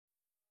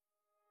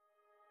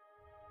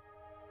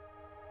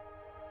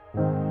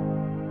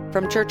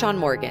From Church on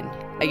Morgan,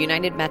 a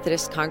United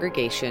Methodist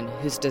congregation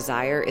whose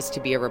desire is to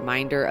be a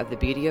reminder of the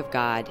beauty of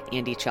God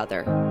and each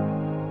other.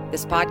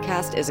 This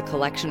podcast is a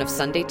collection of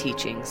Sunday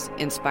teachings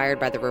inspired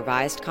by the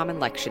Revised Common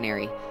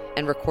Lectionary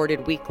and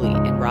recorded weekly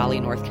in Raleigh,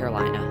 North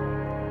Carolina.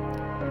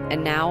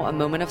 And now, a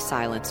moment of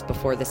silence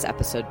before this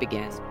episode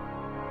begins.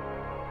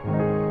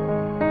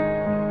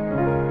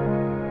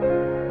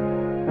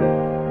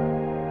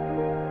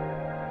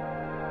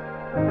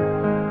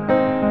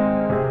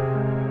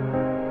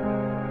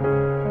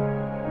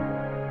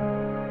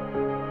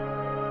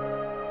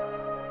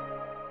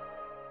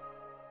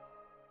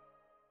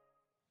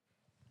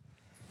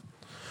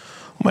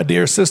 My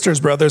dear sisters,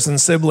 brothers,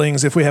 and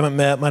siblings, if we haven't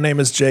met, my name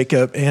is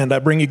Jacob, and I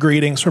bring you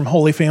greetings from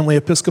Holy Family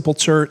Episcopal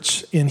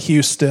Church in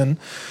Houston.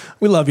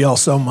 We love y'all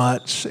so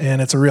much,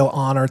 and it's a real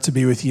honor to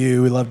be with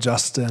you. We love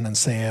Justin and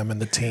Sam and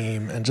the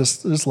team, and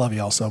just love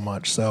y'all so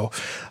much. So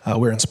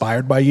we're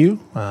inspired by you.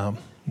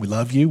 We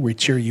love you. We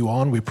cheer you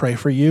on. We pray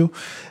for you,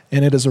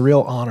 and it is a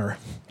real honor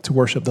to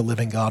worship the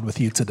living God with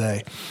you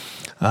today.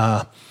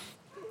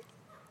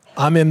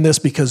 I'm in this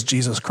because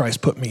Jesus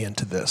Christ put me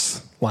into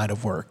this line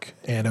of work.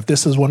 And if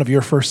this is one of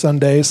your first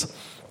Sundays,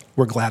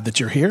 we're glad that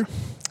you're here.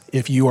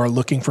 If you are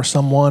looking for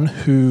someone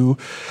who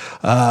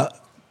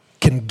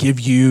can give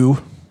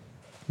you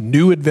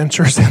new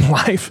adventures in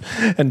life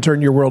and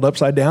turn your world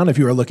upside down, if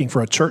you are looking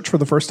for a church for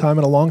the first time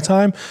in a long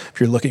time, if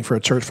you're looking for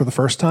a church for the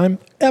first time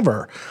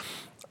ever,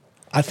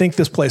 I think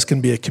this place can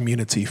be a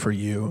community for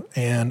you.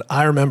 And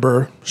I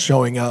remember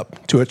showing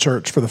up to a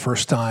church for the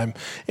first time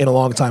in a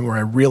long time where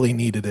I really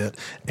needed it.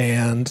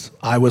 And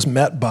I was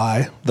met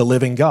by the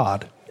living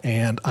God.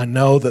 And I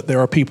know that there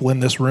are people in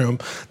this room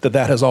that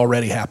has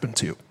already happened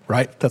to,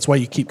 right? That's why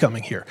you keep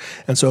coming here.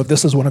 And so if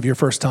this is one of your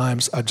first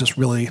times, I'm just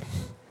really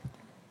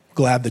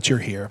glad that you're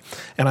here.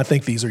 And I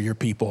think these are your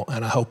people,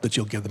 and I hope that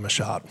you'll give them a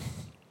shot.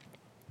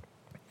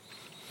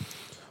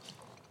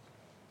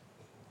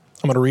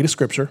 I'm going to read a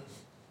scripture.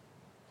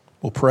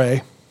 We'll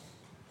pray,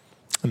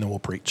 and then we'll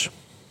preach.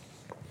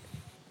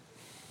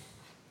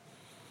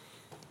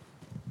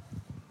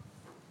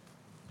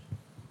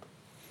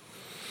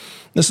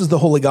 This is the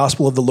Holy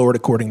Gospel of the Lord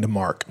according to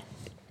Mark.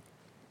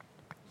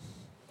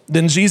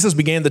 Then Jesus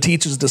began to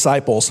teach his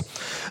disciples,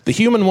 "The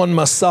human one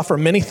must suffer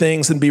many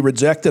things and be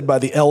rejected by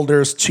the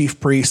elders, chief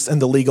priests,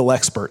 and the legal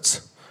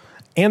experts,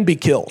 and be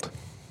killed.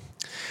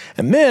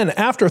 And then,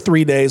 after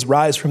 3 days,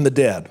 rise from the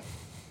dead."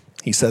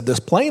 He said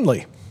this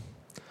plainly.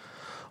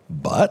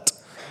 But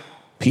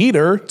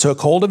Peter took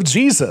hold of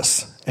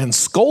Jesus and,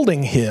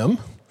 scolding him,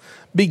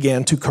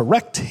 began to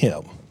correct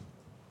him.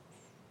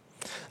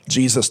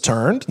 Jesus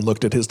turned and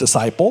looked at his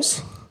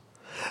disciples,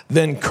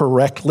 then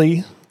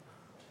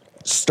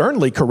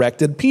sternly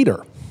corrected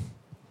Peter.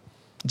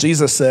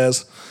 Jesus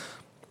says,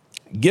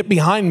 "Get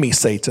behind me,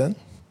 Satan.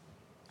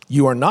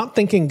 You are not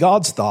thinking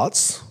God's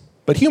thoughts,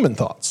 but human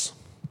thoughts."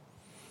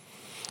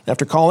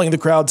 After calling the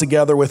crowd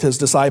together with his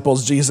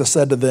disciples, Jesus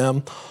said to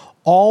them,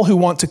 "All who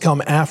want to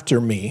come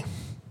after me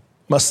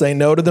must say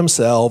no to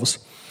themselves,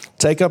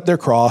 take up their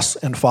cross,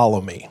 and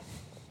follow me.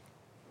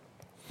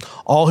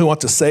 All who want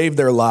to save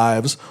their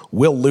lives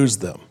will lose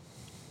them.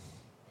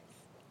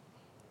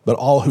 But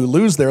all who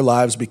lose their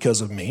lives because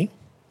of me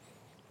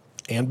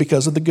and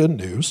because of the good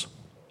news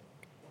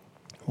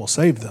will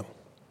save them."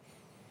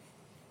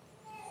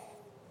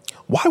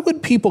 Why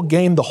would people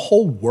gain the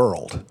whole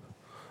world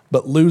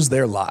but lose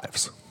their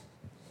lives?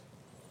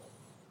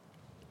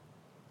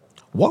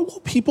 What will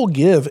people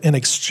give in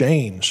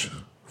exchange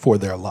for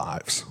their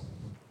lives?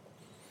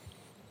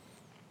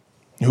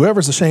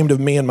 Whoever's ashamed of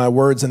me and my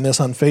words in this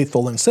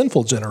unfaithful and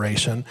sinful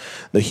generation,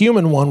 the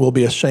human one will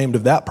be ashamed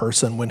of that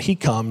person when he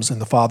comes in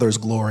the Father's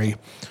glory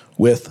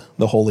with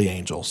the holy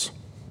angels.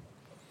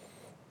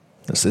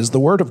 This is the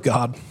word of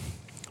God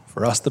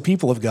for us, the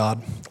people of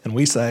God, and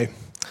we say,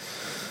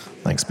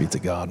 thanks be to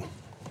God.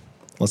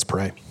 Let's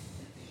pray.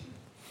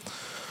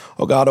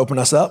 Oh God, open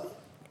us up.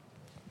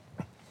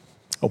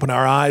 Open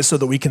our eyes so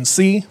that we can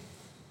see.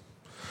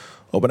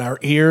 Open our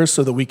ears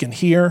so that we can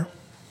hear.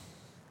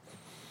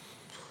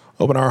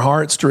 Open our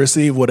hearts to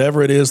receive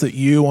whatever it is that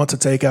you want to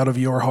take out of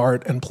your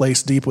heart and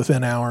place deep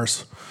within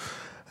ours.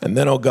 And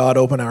then, oh God,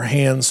 open our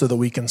hands so that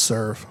we can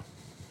serve.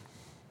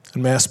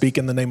 And may I speak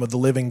in the name of the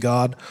living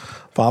God,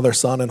 Father,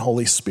 Son, and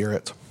Holy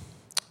Spirit.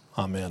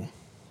 Amen.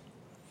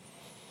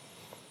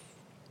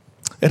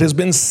 It has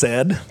been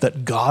said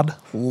that God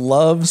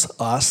loves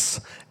us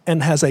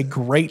and has a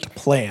great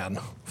plan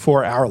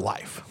for our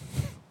life.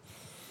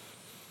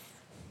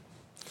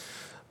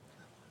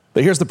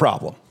 But here's the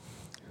problem.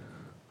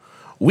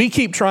 We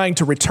keep trying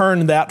to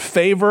return that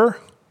favor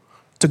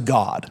to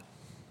God.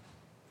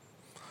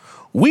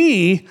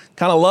 We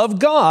kind of love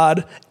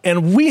God,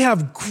 and we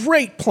have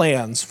great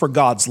plans for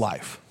God's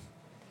life.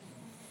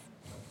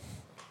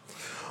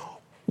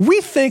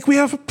 We think we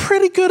have a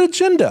pretty good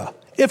agenda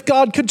if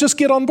God could just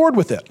get on board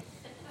with it.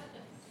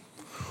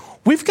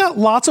 We've got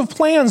lots of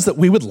plans that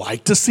we would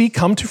like to see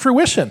come to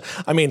fruition.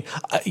 I mean,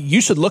 you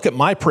should look at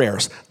my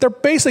prayers. They're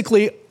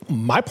basically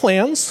my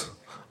plans,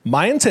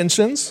 my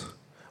intentions,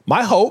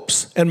 my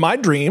hopes and my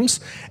dreams,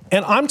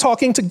 and I'm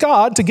talking to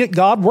God to get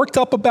God worked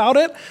up about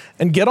it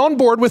and get on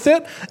board with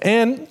it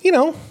and,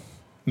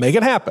 make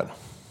it happen.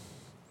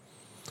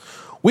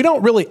 We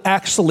don't really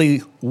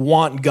actually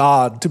want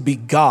God to be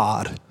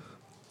God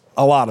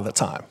a lot of the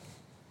time.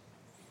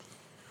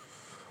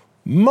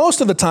 Most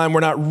of the time, we're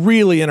not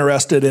really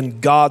interested in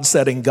God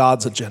setting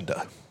God's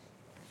agenda.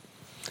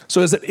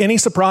 So is it any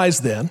surprise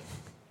then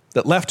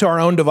that left to our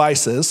own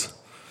devices,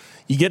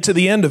 you get to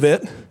the end of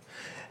it,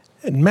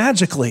 and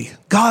magically,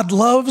 God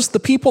loves the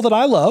people that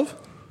I love.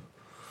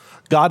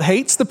 God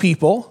hates the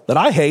people that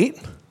I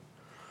hate.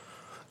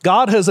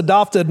 God has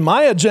adopted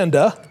my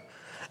agenda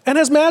and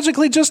has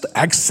magically just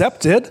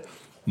accepted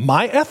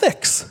my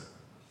ethics.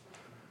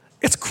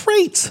 It's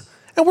great.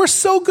 And we're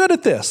so good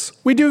at this.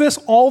 We do this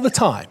all the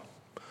time.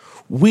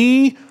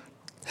 We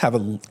have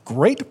a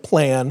great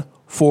plan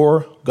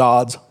for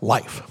God's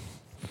life.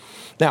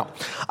 Now,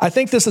 I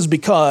think this is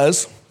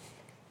because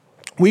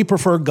we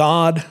prefer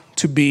God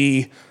to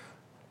be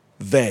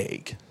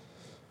vague.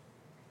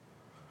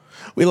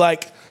 We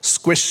like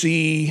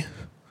squishy,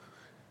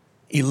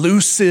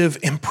 elusive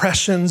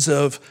impressions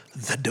of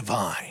the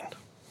divine.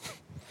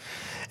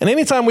 And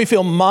anytime we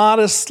feel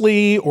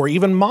modestly or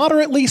even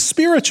moderately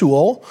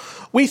spiritual,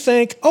 we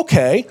think,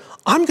 okay,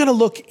 I'm going to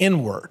look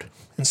inward.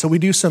 And so we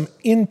do some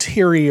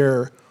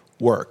interior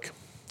work.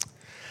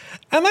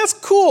 And that's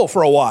cool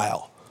for a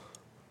while.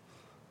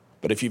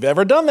 But if you've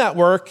ever done that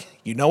work,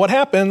 you know what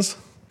happens.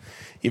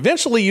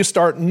 Eventually you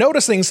start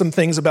noticing some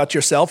things about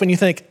yourself and you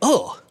think,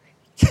 oh,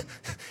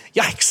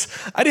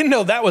 yikes, I didn't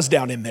know that was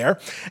down in there.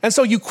 And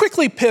so you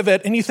quickly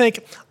pivot and you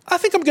think, I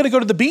think I'm going to go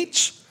to the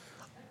beach.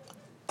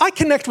 I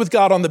connect with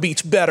God on the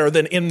beach better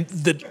than in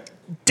the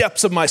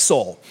depths of my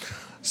soul.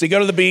 So you go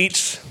to the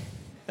beach,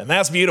 and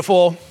that's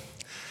beautiful.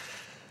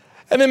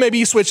 And then maybe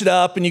you switch it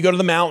up and you go to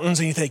the mountains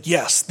and you think,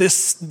 yes,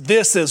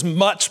 this is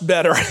much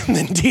better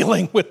than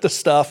dealing with the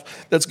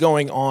stuff that's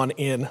going on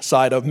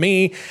inside of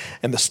me.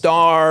 And the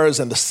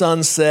stars and the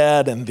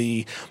sunset and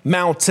the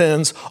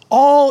mountains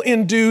all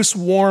induce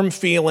warm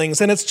feelings.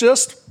 And it's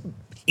just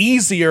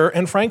easier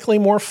and frankly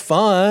more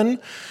fun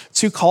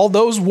to call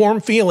those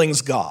warm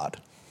feelings God.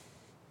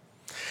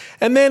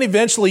 And then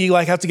eventually you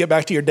have to get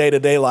back to your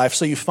day-to-day life.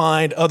 So you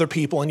find other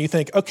people and you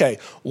think, okay,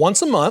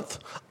 once a month,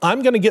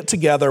 I'm going to get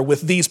together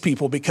with these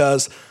people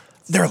because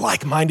they're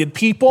like-minded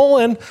people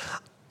and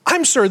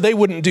I'm sure they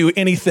wouldn't do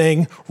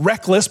anything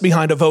reckless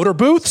behind a voter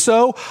booth.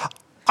 So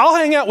I'll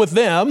hang out with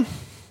them.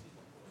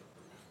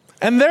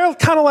 And they're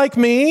kind of like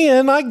me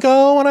and I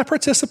go and I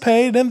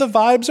participate and the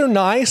vibes are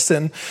nice.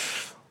 And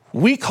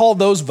we call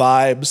those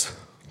vibes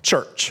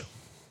church.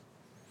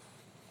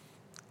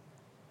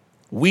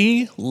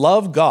 We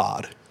love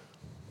God,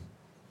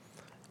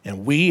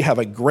 and we have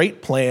a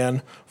great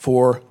plan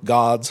for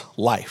God's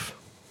life,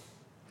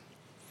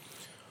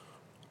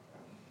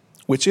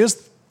 which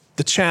is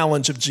the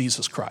challenge of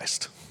Jesus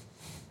Christ.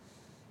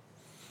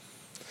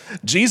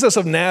 Jesus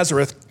of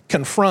Nazareth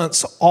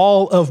confronts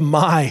all of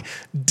my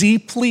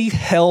deeply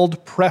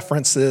held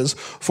preferences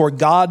for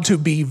God to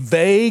be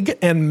vague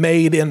and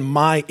made in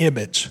my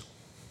image.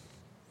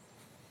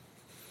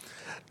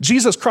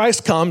 Jesus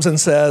Christ comes and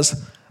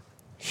says,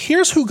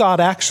 here's who God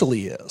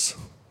actually is.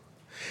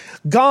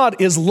 God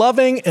is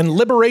loving and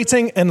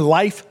liberating and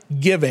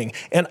life-giving,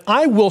 and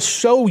I will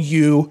show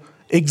you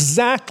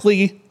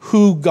exactly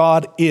who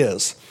God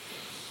is.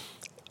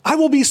 I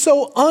will be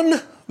so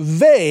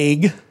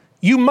unvague,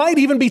 you might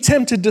even be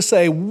tempted to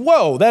say,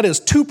 whoa, that is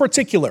too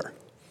particular.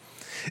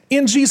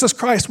 In Jesus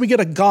Christ, we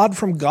get a God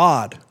from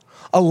God,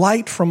 a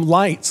light from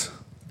light,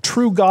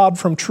 true God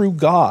from true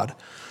God,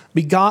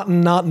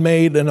 begotten, not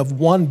made, and of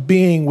one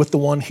being with the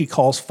one he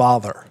calls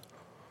Father.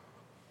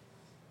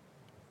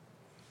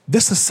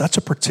 This is such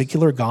a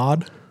particular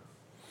God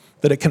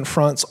that it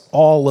confronts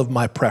all of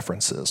my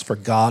preferences for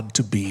God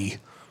to be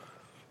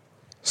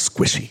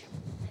squishy.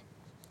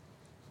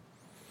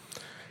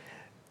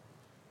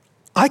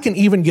 I can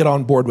even get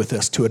on board with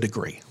this to a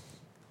degree.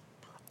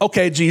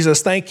 Okay,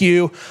 Jesus, thank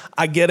you.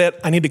 I get it.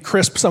 I need to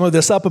crisp some of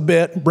this up a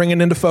bit, bring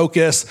it into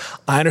focus.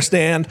 I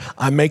understand.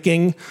 I'm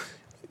making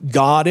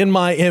God in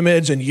my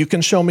image, and you can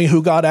show me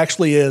who God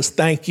actually is.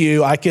 Thank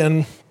you. I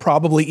can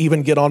probably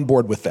even get on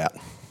board with that.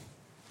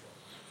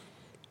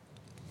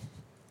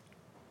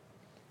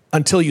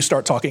 Until you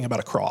start talking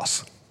about a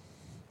cross.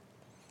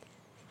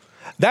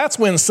 That's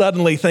when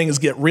suddenly things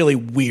get really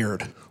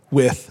weird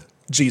with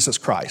Jesus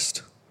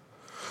Christ.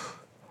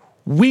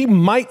 We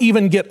might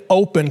even get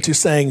open to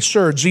saying,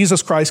 sure,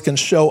 Jesus Christ can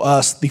show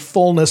us the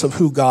fullness of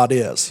who God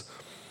is.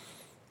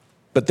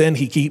 But then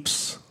he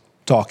keeps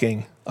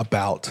talking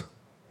about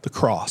the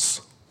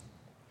cross.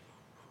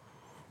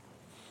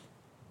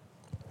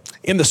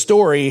 In the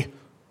story,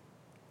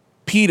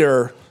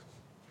 Peter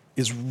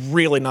is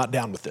really not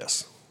down with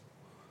this.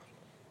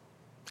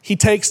 He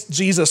takes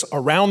Jesus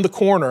around the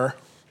corner,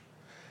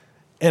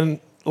 and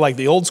like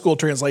the old school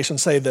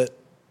translations say that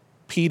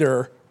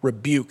Peter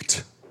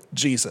rebuked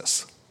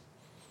Jesus.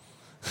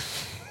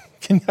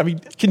 Can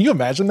you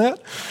imagine that?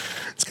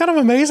 It's kind of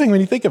amazing when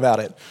you think about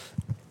it.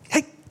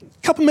 Hey,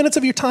 a couple minutes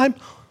of your time,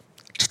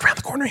 just around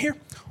the corner here.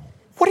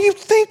 What are you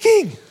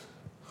thinking?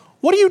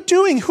 What are you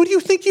doing? Who do you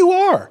think you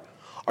are?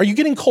 Are you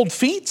getting cold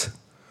feet?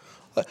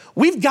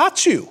 We've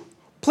got you.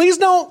 Please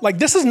don't,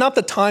 this is not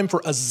the time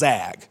for a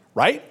zag,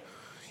 right?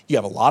 You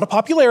have a lot of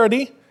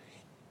popularity.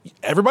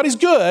 Everybody's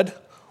good.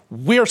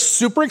 We're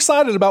super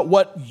excited about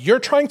what you're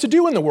trying to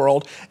do in the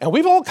world, and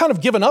we've all kind of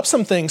given up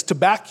some things to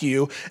back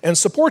you and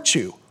support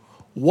you.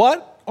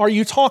 What are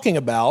you talking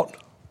about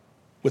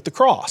with the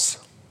cross?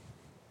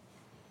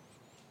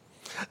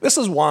 This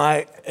is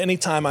why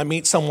anytime I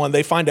meet someone,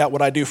 they find out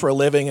what I do for a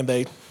living, and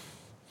they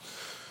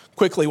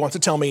quickly want to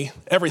tell me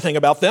everything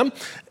about them.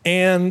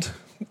 And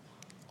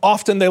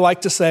often they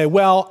like to say,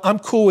 well, I'm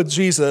cool with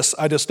Jesus,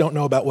 I just don't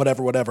know about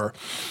whatever.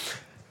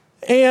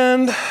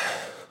 And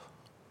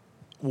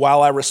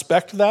while I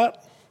respect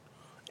that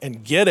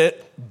and get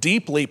it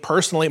deeply,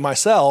 personally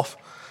myself,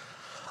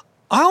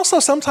 I also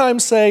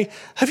sometimes say,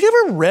 have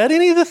you ever read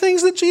any of the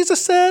things that Jesus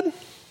said?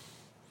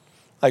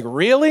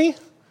 Really?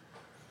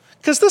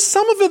 Because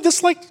some of it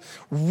is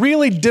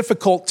really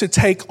difficult to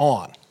take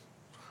on.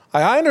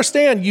 I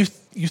understand you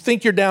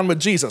think you're down with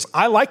Jesus.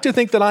 I like to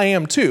think that I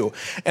am too.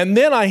 And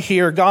then I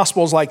hear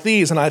gospels like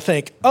these and I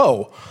think,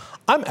 oh,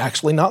 I'm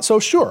actually not so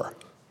sure.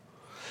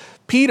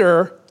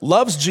 Peter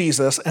loves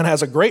Jesus and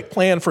has a great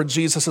plan for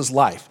Jesus'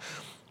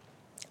 life.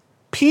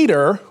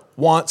 Peter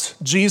wants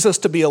Jesus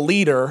to be a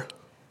leader,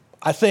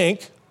 I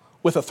think,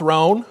 with a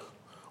throne,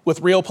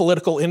 with real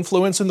political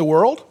influence in the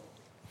world.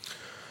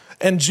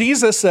 And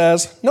Jesus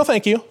says, no,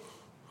 thank you.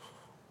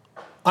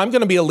 I'm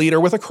going to be a leader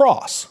with a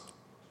cross.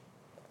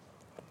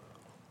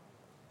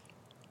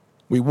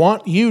 We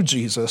want you,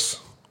 Jesus.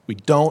 We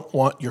don't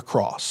want your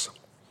cross.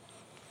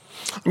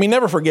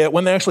 Never forget,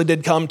 when they actually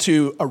did come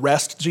to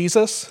arrest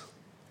Jesus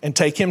and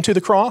take him to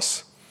the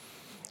cross,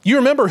 you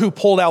remember who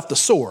pulled out the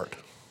sword.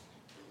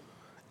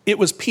 It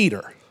was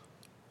Peter.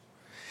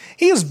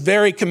 He is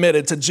very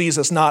committed to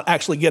Jesus not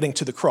actually getting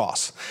to the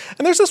cross.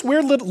 And there's this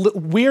weird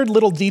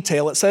little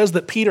detail. It says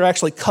that Peter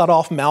actually cut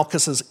off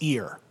Malchus's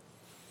ear.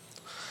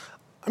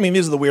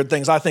 These are the weird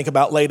things I think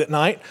about late at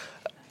night.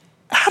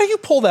 How do you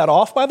pull that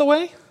off, by the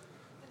way?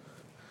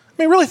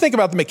 Really think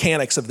about the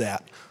mechanics of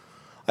that.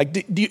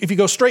 If you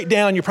go straight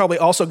down, you're probably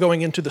also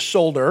going into the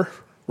shoulder,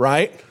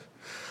 right?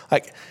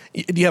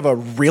 Do you have a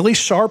really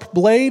sharp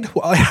blade?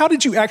 How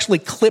did you actually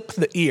clip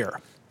the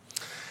ear?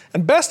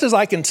 And best as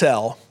I can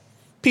tell,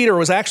 Peter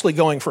was actually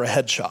going for a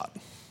headshot.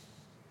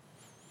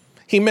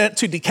 He meant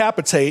to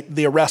decapitate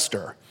the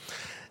arrestor.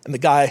 And the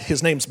guy,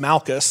 his name's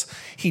Malchus,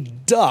 he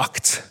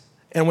ducked,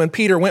 and when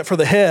Peter went for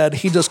the head,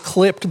 he just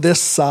clipped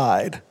this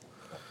side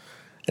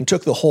and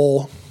took the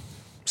whole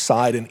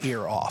side and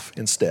ear off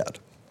instead.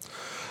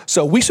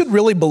 So we should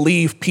really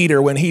believe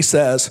Peter when he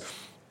says,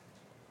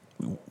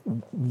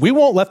 we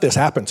won't let this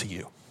happen to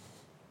you.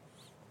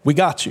 We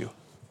got you.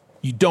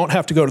 You don't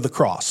have to go to the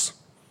cross.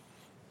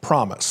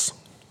 Promise.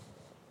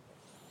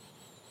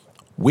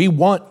 We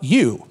want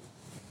you,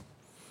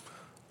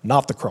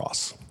 not the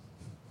cross.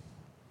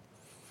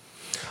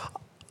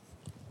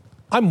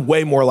 I'm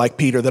way more like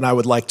Peter than I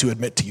would like to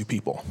admit to you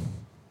people.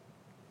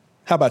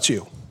 How about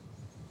you?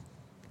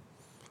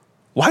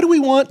 Why do we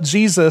want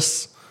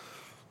Jesus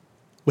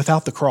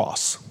without the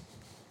cross?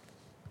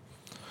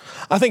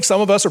 I think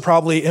some of us are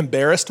probably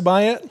embarrassed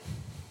by it.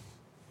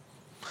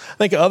 I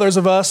think others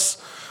of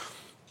us,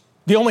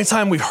 the only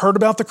time we've heard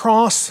about the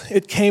cross,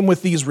 it came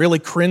with these really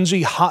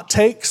cringy hot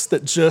takes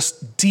that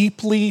just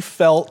deeply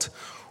felt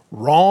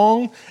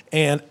wrong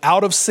and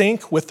out of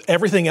sync with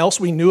everything else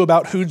we knew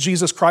about who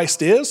Jesus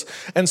Christ is.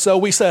 And so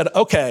we said,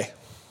 okay,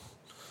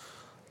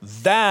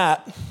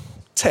 that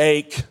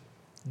take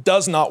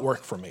does not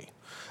work for me.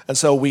 And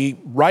so we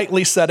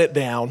rightly set it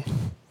down,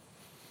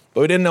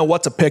 but we didn't know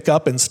what to pick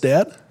up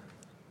instead.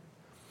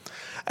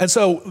 And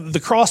so the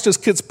cross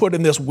just gets put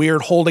in this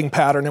weird holding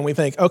pattern, and we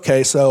think,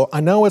 okay, so I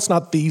know it's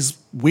not these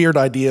weird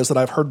ideas that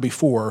I've heard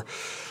before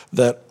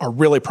that are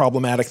really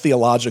problematic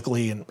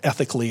theologically and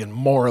ethically and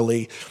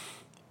morally,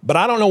 but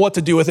I don't know what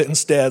to do with it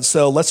instead,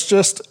 so let's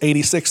just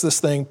 86 this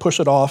thing, push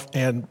it off,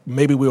 and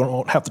maybe we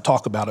won't have to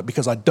talk about it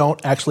because I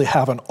don't actually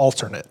have an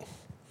alternate.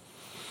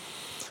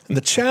 And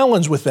the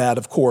challenge with that,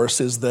 of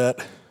course, is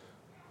that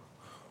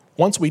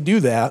once we do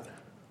that,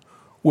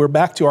 we're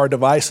back to our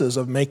devices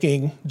of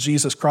making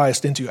Jesus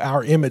Christ into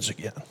our image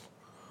again.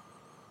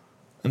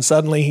 And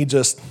suddenly he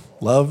just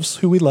loves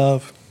who we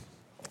love,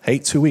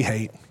 hates who we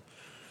hate,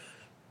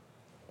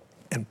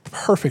 and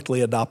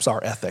perfectly adopts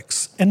our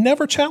ethics and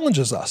never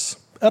challenges us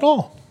at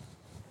all.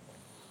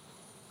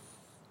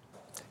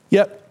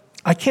 Yet,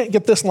 I can't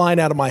get this line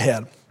out of my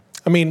head.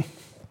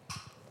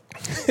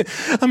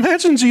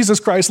 Imagine Jesus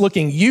Christ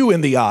looking you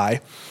in the eye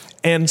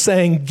and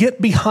saying,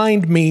 "Get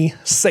behind me,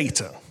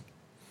 Satan."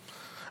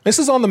 This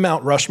is on the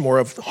Mount Rushmore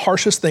of the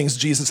harshest things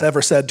Jesus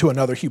ever said to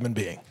another human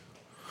being.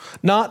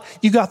 Not,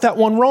 "You got that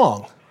one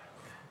wrong."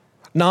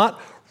 Not,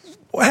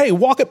 "Hey,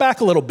 walk it back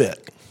a little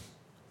bit."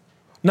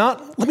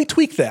 Not, "Let me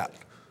tweak that."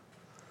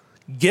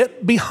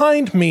 "Get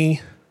behind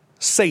me,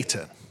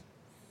 Satan."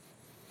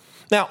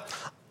 Now,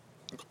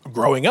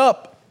 growing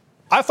up,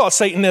 I thought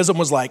Satanism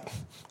was like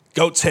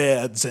goat's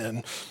heads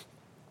and,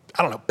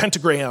 I don't know,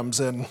 pentagrams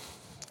and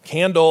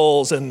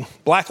candles and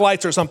black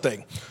lights or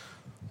something.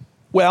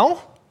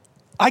 Well,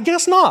 I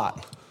guess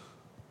not.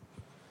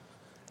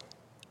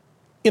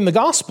 In the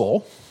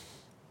gospel,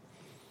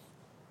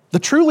 the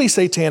truly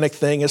satanic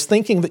thing is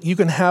thinking that you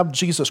can have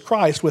Jesus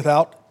Christ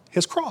without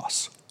his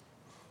cross.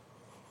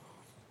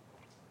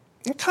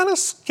 It kind of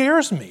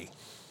scares me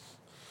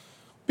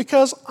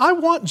because I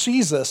want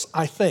Jesus,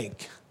 I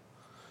think.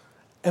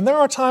 And there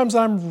are times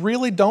I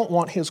really don't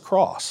want his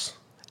cross.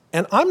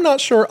 And I'm not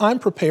sure I'm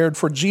prepared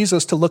for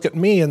Jesus to look at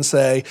me and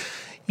say,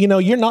 you know,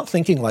 you're not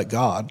thinking like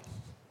God.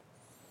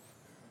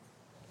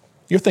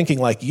 You're thinking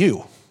like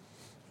you.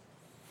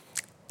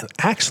 And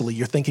actually,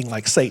 you're thinking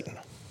like Satan.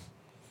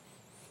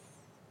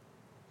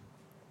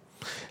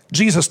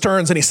 Jesus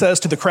turns and he says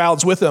to the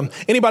crowds with him,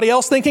 anybody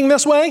else thinking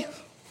this way?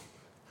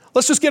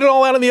 Let's just get it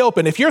all out in the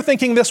open. If you're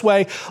thinking this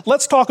way,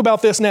 let's talk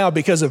about this now,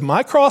 because if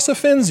my cross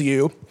offends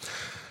you,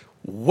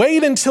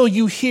 wait until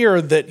you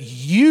hear that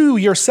you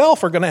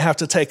yourself are going to have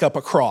to take up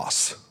a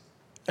cross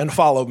and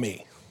follow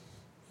me.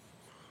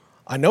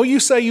 I know you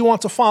say you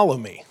want to follow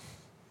me,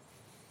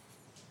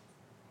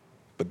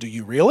 but do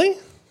you really?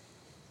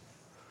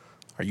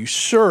 Are you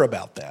sure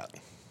about that?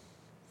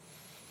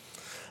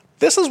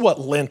 This is what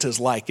Lent is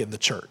like in the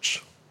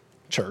church,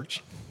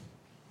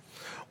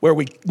 where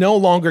we no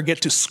longer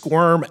get to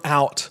squirm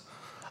out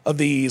of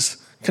these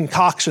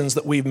concoctions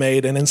that we've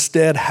made and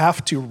instead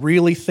have to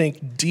really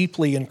think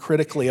deeply and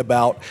critically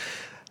about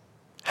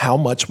how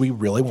much we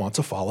really want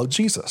to follow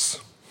Jesus.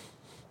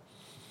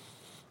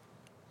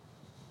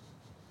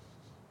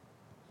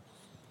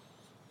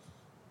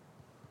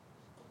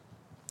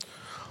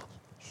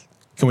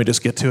 Can we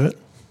just get to it?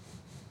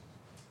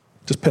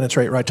 Just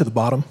penetrate right to the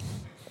bottom?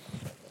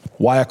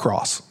 Why a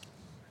cross?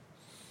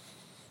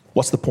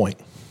 What's the point?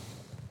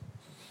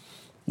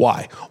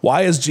 Why?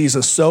 Why is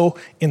Jesus so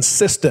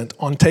insistent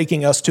on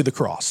taking us to the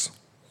cross?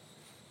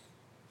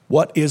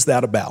 What is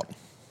that about?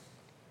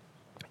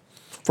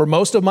 For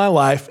most of my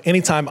life,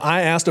 anytime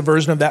I asked a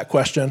version of that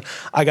question,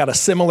 I got a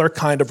similar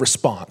kind of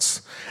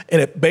response.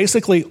 And it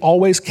basically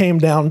always came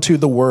down to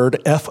the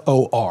word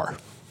F-O-R,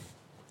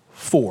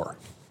 for.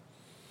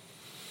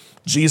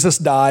 Jesus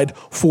died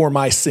for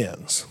my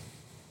sins,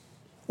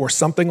 or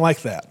something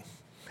like that.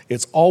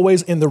 It's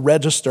always in the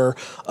register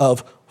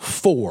of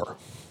for.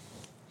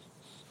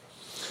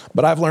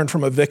 But I've learned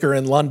from a vicar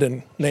in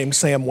London named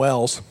Sam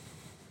Wells.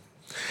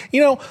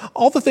 You know,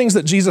 all the things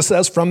that Jesus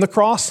says from the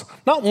cross,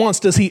 not once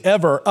does he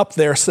ever up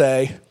there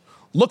say,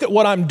 look at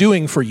what I'm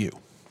doing for you.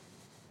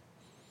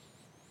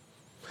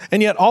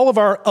 And yet all of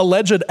our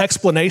alleged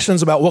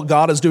explanations about what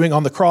God is doing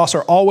on the cross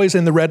are always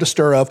in the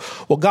register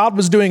of, well, God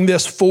was doing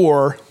this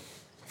for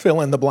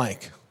fill in the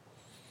blank.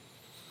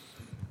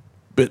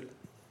 But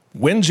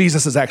when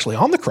Jesus is actually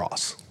on the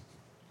cross,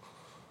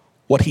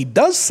 what he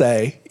does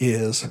say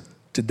is,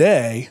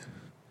 today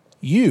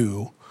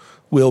you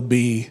will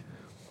be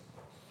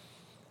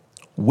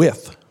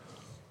with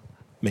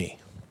me.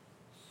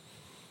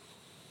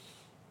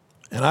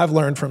 And I've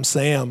learned from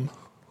Sam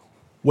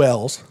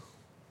Wells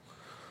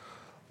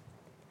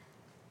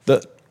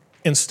that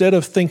instead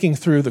of thinking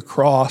through the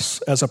cross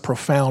as a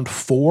profound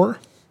for,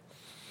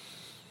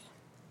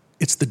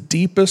 it's the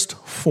deepest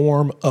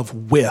form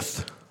of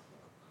with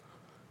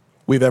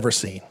we've ever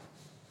seen.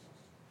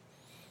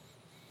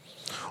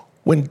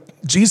 When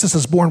Jesus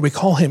is born, we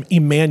call him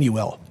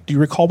Emmanuel. Do you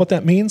recall what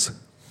that means?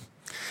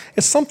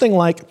 It's something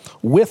like,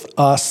 with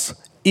us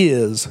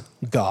is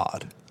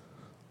God.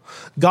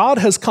 God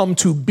has come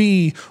to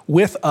be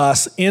with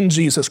us in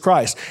Jesus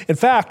Christ. In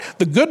fact,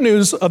 the good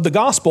news of the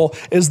gospel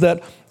is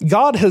that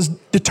God has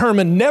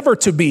determined never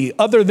to be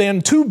other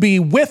than to be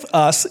with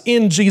us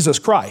in Jesus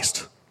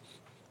Christ.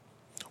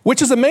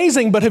 Which is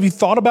amazing, but have you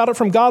thought about it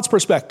from God's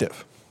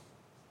perspective?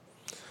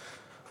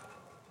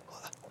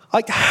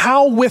 Like,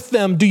 how with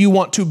them do you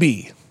want to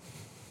be?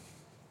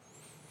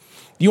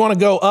 You want to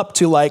go up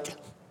to like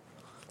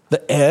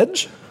the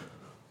edge?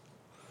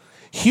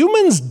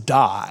 Humans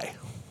die.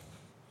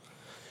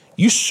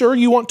 You sure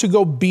you want to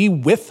go be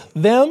with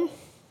them?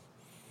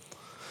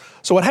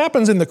 So what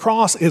happens in the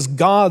cross is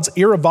God's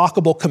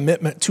irrevocable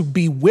commitment to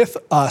be with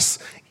us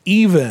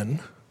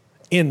even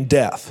in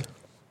death.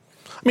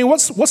 I mean,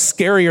 what's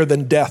scarier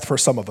than death for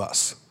some of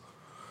us?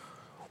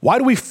 Why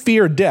do we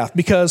fear death?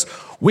 Because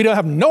we don't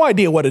have no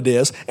idea what it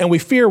is, and we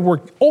fear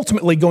we're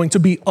ultimately going to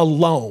be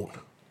alone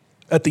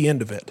at the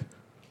end of it.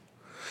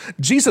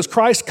 Jesus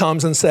Christ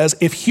comes and says,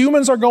 if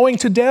humans are going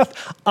to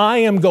death, I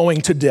am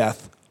going to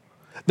death.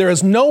 There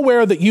is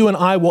nowhere that you and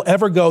I will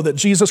ever go that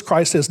Jesus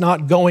Christ is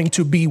not going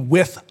to be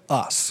with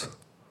us.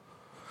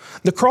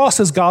 The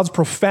cross is God's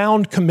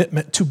profound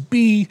commitment to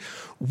be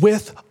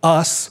with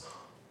us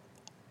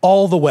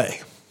all the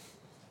way.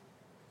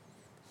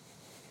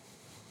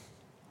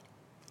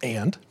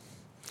 And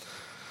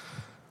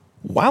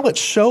while it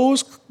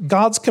shows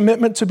God's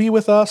commitment to be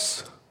with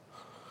us,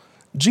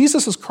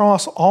 Jesus'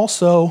 cross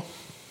also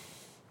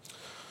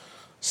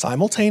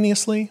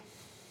simultaneously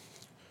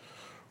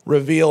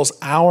reveals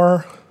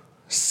our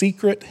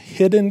secret,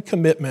 hidden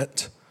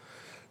commitment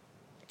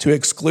to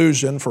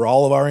exclusion for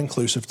all of our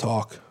inclusive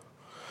talk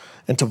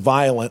and to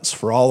violence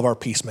for all of our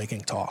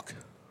peacemaking talk.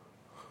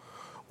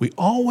 We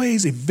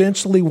always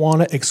eventually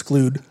want to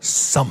exclude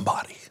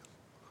somebody.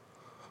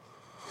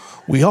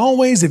 We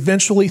always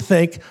eventually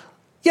think,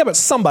 yeah, but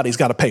somebody's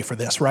got to pay for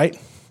this, right?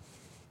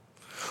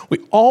 We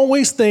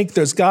always think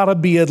there's got to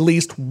be at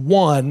least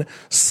one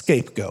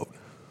scapegoat.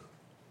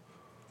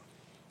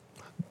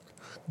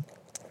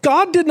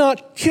 God did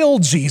not kill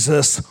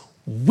Jesus,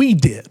 we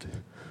did.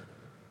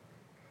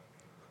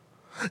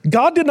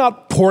 God did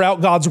not pour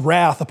out God's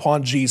wrath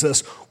upon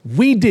Jesus,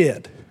 we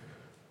did.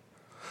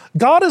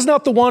 God is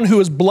not the one who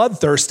is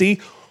bloodthirsty,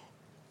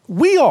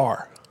 we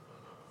are.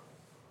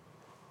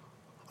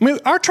 I mean,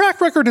 our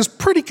track record is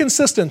pretty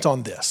consistent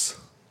on this,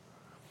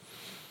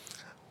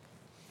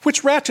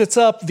 which ratchets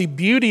up the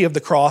beauty of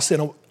the cross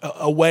in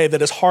a way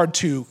that is hard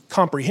to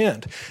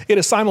comprehend. It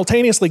is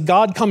simultaneously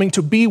God coming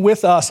to be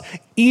with us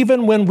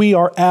even when we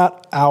are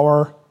at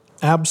our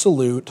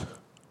absolute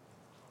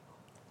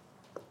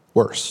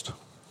worst.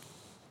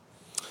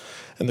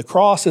 And the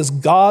cross is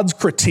God's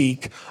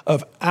critique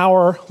of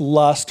our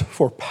lust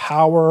for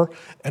power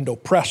and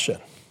oppression.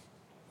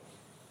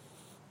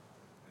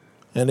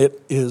 And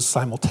it is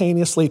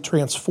simultaneously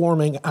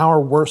transforming our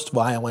worst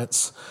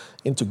violence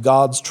into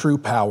God's true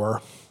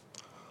power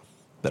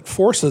that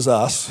forces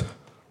us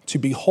to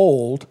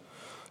behold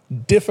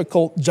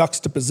difficult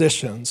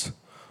juxtapositions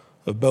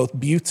of both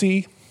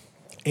beauty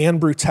and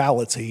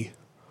brutality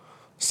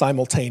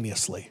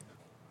simultaneously,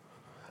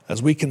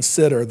 as we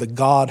consider the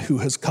God who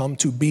has come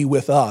to be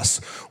with us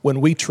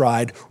when we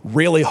tried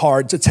really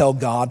hard to tell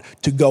God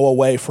to go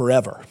away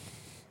forever.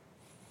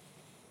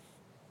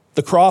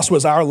 The cross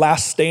was our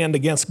last stand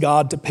against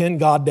God to pin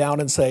God down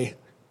and say,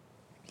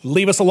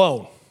 leave us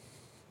alone.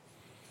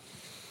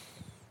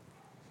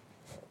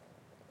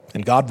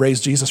 And God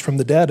raised Jesus from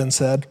the dead and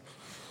said,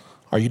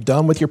 are you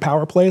done with your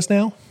power plays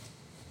now?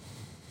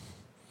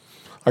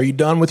 Are you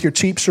done with your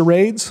cheap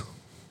charades?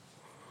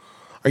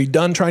 Are you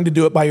done trying to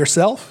do it by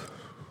yourself?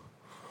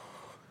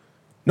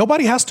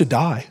 Nobody has to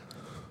die.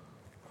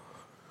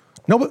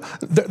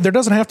 There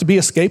doesn't have to be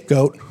a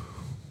scapegoat.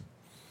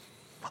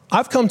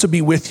 I've come to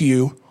be with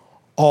you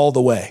all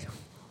the way.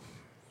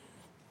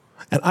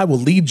 And I will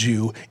lead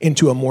you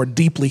into a more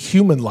deeply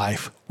human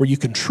life where you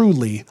can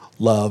truly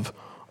love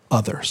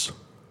others.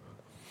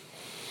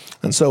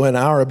 And so in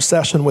our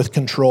obsession with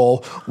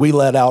control, we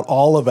let out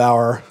all of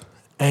our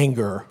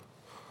anger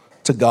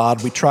to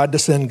God. We tried to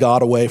send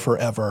God away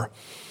forever.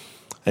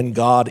 And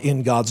God,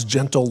 in God's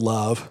gentle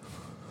love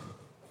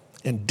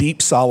and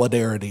deep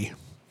solidarity,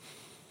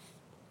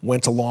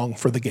 went along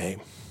for the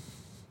game,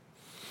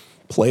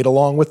 played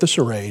along with the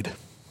charade,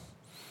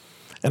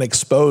 and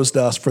exposed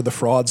us for the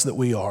frauds that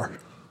we are,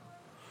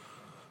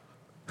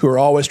 who are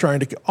always trying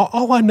to,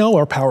 all I know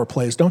are power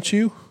plays, don't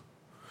you?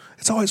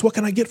 It's always, what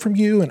can I get from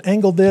you? And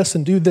angle this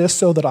and do this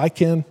so that I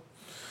can.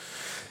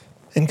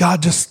 And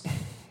God just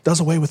does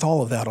away with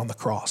all of that on the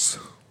cross.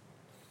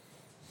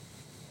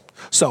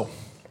 So,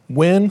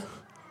 when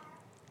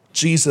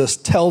Jesus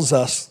tells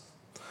us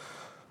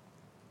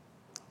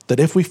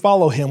that if we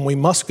follow him, we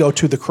must go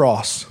to the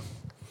cross,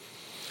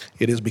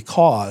 it is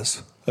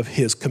because of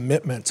his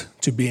commitment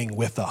to being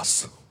with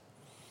us.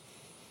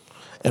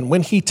 And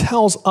when he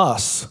tells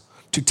us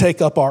to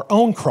take up our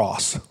own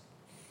cross,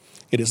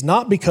 it is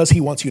not because he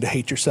wants you to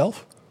hate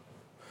yourself.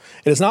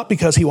 It is not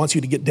because he wants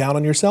you to get down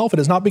on yourself. It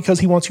is not because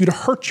he wants you to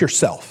hurt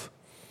yourself.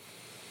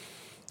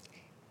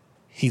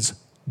 He's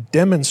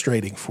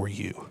demonstrating for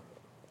you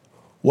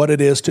what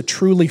it is to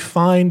truly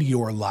find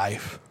your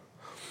life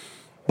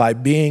by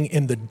being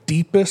in the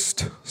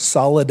deepest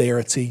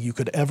solidarity you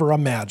could ever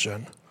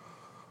imagine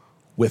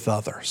with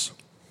others.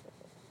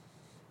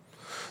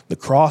 The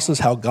cross is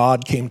how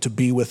God came to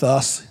be with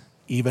us,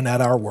 even at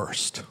our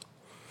worst.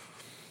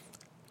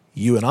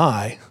 You and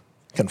I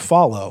can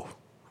follow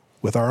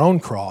with our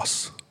own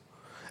cross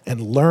and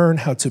learn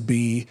how to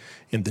be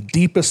in the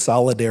deepest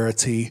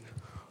solidarity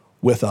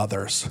with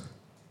others,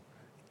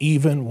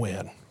 even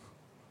when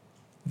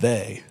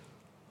they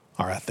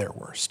are at their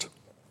worst.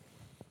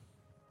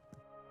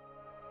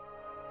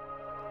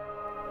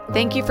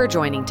 Thank you for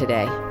joining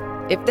today.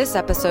 If this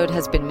episode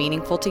has been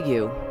meaningful to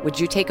you, would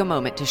you take a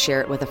moment to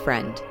share it with a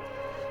friend?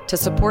 To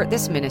support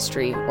this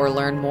ministry or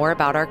learn more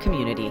about our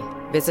community,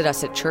 visit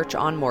us at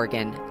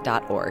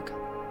churchonmorgan.org.